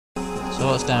So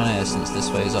what's down here, since this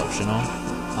way is optional?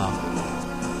 Oh.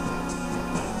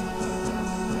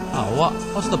 Oh, what?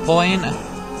 What's the point?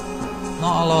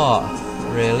 Not a lot.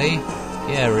 Really?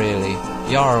 Yeah, really.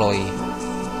 Yarly.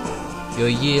 Your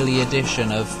yearly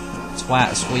edition of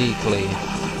Twats Weekly.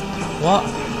 What?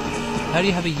 How do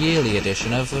you have a yearly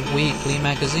edition of a weekly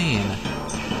magazine?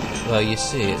 Well, you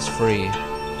see, it's free.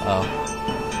 Oh.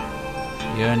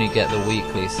 You only get the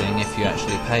weekly thing if you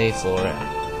actually pay for it.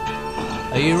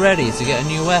 Are you ready to get a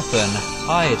new weapon?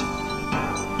 Hide.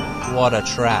 What a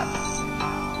trap.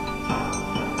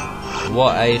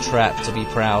 What a trap to be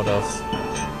proud of.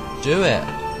 Do it.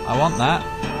 I want that.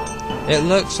 It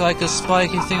looks like a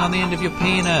spiky thing on the end of your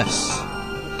penis.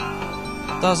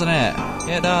 Doesn't it?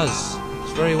 Yeah, it does.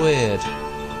 It's very weird.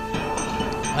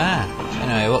 Ah.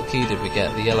 Anyway, what key did we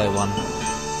get? The yellow one.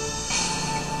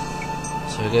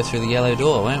 So we'll go through the yellow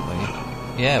door, won't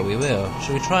we? Yeah, we will.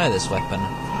 Should we try this weapon?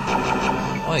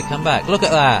 Oi, come back. Look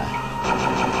at that!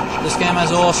 This game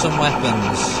has awesome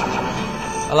weapons.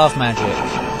 I love magic.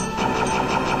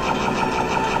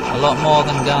 A lot more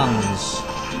than guns.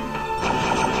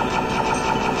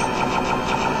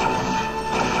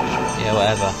 Yeah,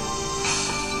 whatever.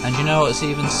 And you know what's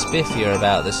even spiffier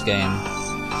about this game?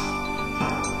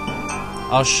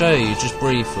 I'll show you just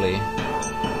briefly.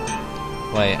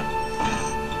 Wait.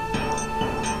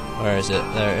 Where is it?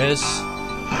 There it is.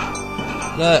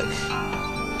 Look!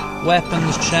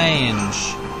 Weapons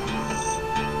change.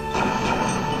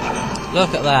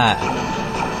 Look at that.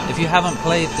 If you haven't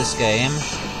played this game,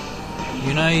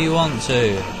 you know you want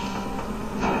to.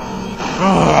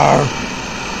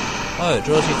 Oh, it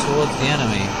draws you towards the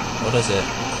enemy. What is it?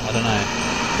 I don't know.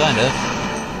 Kind of.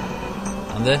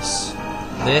 And this?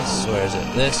 This? Where is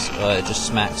it? This? Oh, it just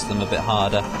smacks them a bit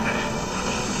harder.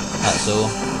 That's all.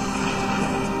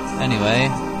 Anyway,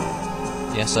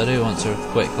 yes, I do want to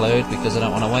quick load because I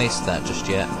don't want to waste that just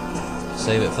yet.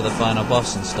 Save it for the final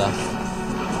boss and stuff.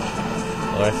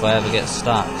 Or if I ever get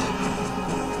stuck.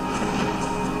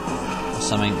 Or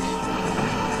something.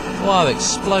 Wow,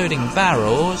 exploding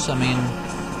barrels. I mean,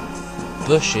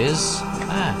 bushes.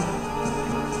 Ah.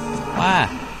 Ah.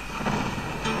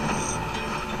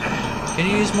 Can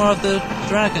you use more of the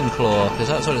dragon claw? Because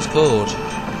that's what it's called.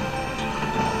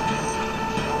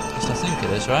 At least I think it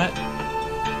is, right?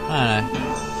 I don't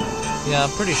know. Yeah,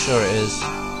 I'm pretty sure it is.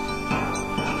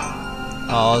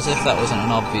 Oh, as if that wasn't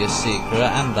an obvious secret,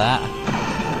 and that.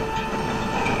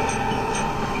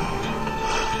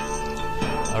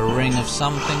 A ring of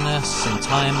somethingness, some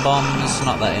time bombs,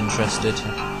 not that interested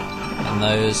in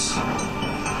those.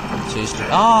 Too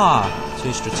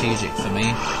strategic for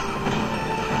me.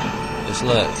 Just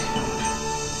look.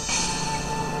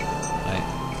 Wait.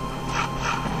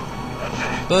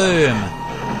 Boom!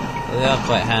 They are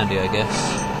quite handy, I guess.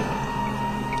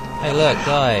 Hey look,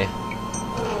 die.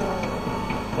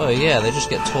 Oh yeah, they just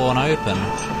get torn open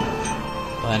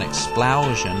by an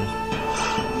explosion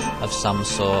of some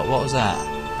sort. What was that?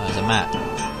 Oh, it's a map.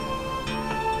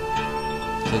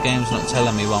 So the game's not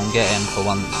telling me what I'm getting for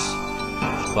once.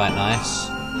 Which is quite nice.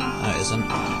 No, it isn't.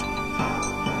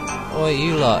 Oi,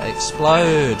 you lot,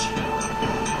 explode!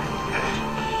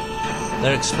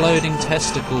 They're exploding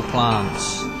testicle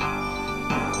plants.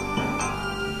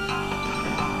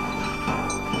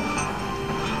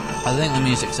 I think the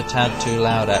music's a tad too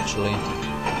loud, actually.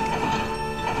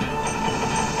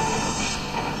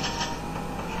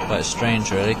 Quite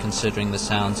strange, really, considering the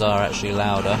sounds are actually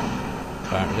louder,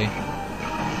 apparently.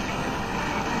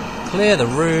 Clear the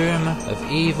room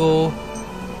of evil.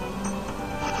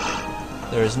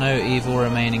 There is no evil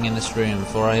remaining in this room,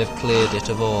 for I have cleared it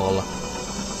of all.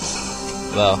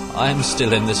 Well, I'm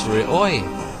still in this room. Oi!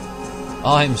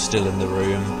 I'm still in the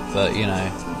room, but, you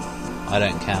know, I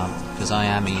don't count, because I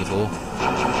am evil.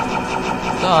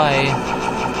 Die!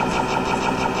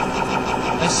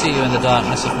 I see you in the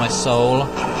darkness of my soul.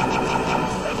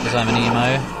 Because I'm an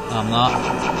emo. No, I'm not.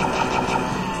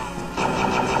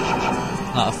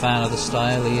 Not a fan of the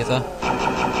style, either.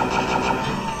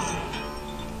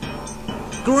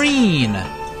 Green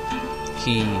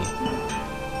key.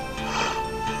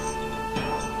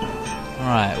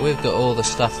 Alright, we've got all the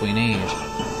stuff we need.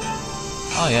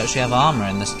 Oh, you actually have armour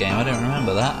in this game, I don't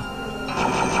remember that.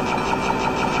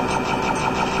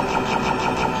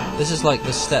 This is like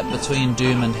the step between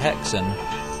Doom and Hexen.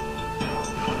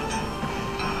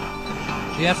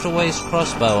 Do you have to waste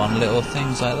crossbow on little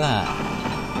things like that?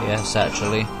 Yes,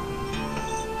 actually.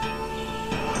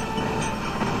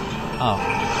 Oh,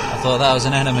 I thought that was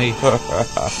an enemy.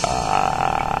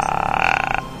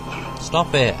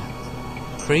 Stop it.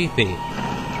 Creepy.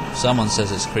 Someone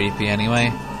says it's creepy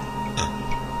anyway.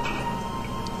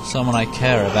 someone I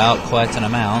care about quite an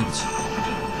amount.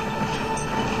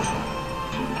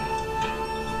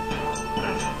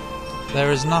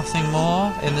 There is nothing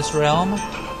more in this realm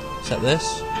except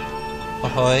this.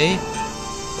 Ahoy!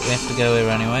 But we have to go here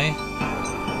anyway.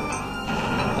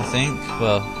 I think.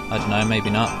 Well, I don't know. Maybe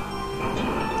not.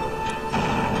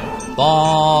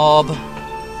 Bob!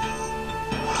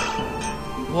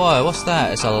 Whoa, what's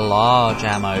that? It's a large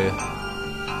ammo.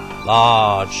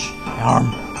 Large.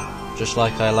 Yarm. Just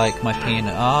like I like my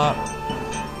peanut.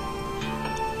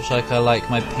 Just like I like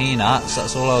my peanuts.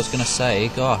 That's all I was gonna say.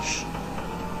 Gosh.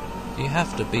 You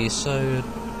have to be so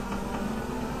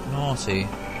naughty.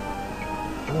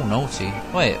 Oh, naughty.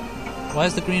 Wait. Why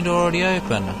is the green door already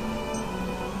open?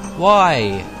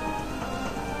 Why?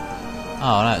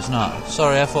 Oh, no, it's not.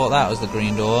 Sorry, I thought that was the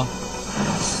green door.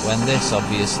 When this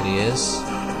obviously is.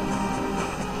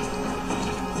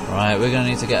 Right, we're going to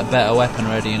need to get a better weapon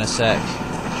ready in a sec.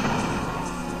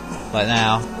 Like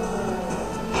now.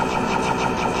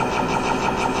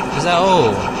 Is that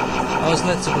all? I was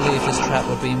led to believe this trap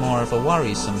would be more of a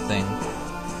worrisome thing.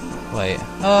 Wait.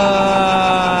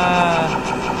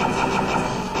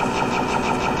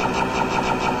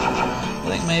 I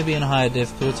think maybe in higher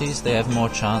difficulties they have more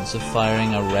chance of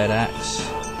firing a red axe.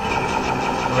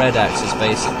 Red axe is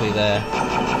basically their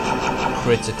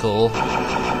critical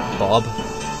bob.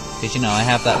 Because, you know, I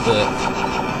have that book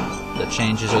that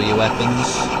changes all your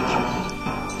weapons.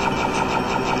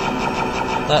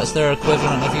 That's their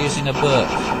equivalent of using a book.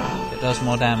 It does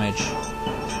more damage.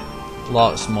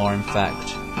 Lots more, in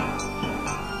fact.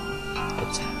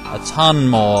 A ton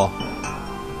more.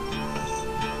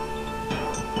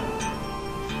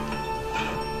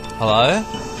 Hello?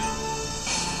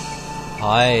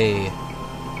 Hi.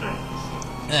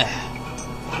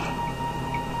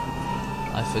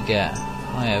 I forget.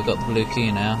 Oh yeah, I've got the blue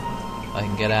key now. I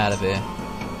can get out of here.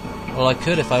 Well, I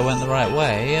could if I went the right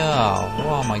way.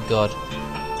 Oh my god.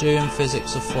 Doom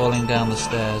physics of falling down the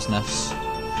stairs-ness.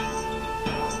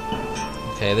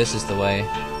 Okay, this is the way.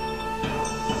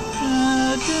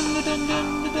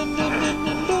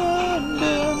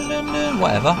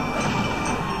 Whatever.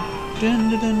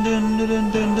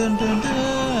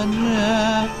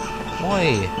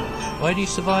 Why do you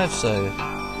survive so?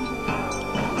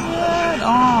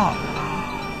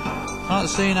 Can't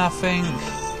see nothing.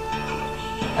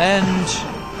 And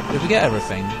did we get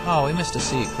everything? Oh, we missed a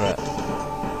secret.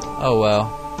 Oh well.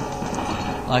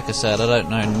 Like I said, I don't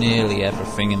know nearly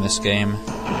everything in this game.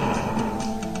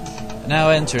 Now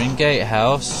entering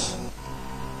Gatehouse.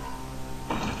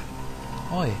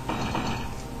 Oi.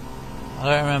 I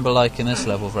don't remember liking this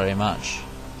level very much.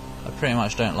 I pretty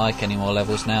much don't like any more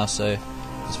levels now, so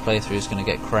this playthrough is going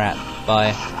to get crap.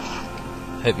 Bye.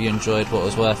 Hope you enjoyed what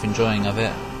was worth enjoying of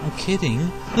it. I'm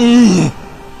kidding.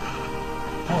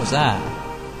 What was that?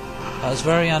 That was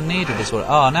very unneeded as well.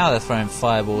 Oh, now they're throwing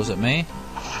fireballs at me.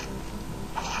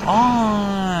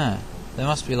 Oh, they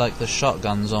must be like the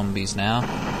shotgun zombies now.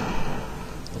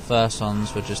 The first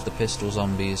ones were just the pistol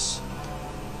zombies.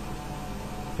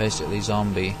 Basically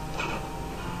zombie.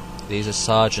 These are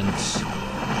sergeants.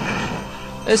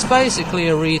 It's basically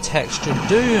a retextured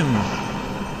Doom.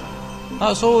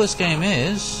 That's all this game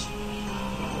is.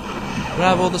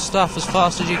 Grab all the stuff as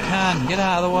fast as you can. Get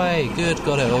out of the way. Good,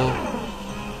 got it all.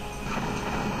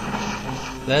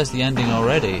 There's the ending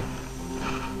already.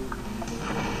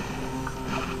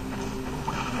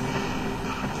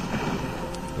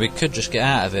 We could just get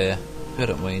out of here,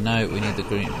 couldn't we? No, we need the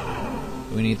green.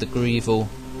 We need the Grievel.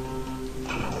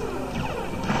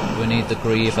 We need the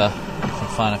Griever from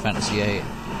Final Fantasy VIII.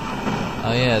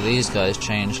 Oh yeah, these guys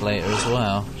change later as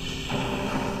well.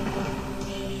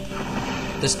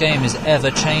 This game is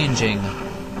ever changing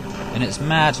in its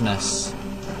madness.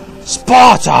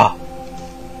 Sparta!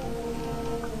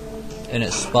 In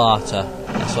its Sparta.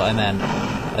 That's what I meant.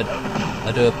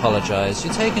 I do apologise.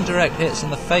 You're taking direct hits in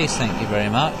the face, thank you very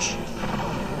much.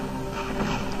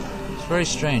 It's very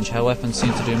strange how weapons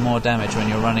seem to do more damage when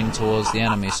you're running towards the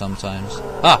enemy sometimes.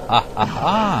 Ha ha ha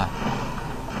ha!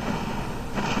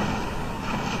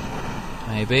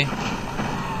 Maybe.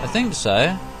 I think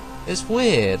so. It's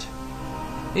weird.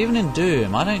 Even in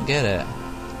Doom, I don't get it.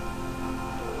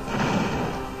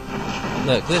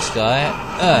 Look, this guy...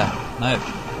 nope.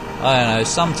 I don't know,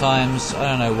 sometimes I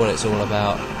don't know what it's all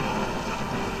about.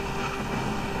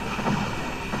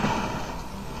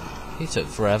 He took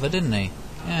forever, didn't he?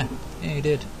 Yeah, he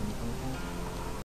did.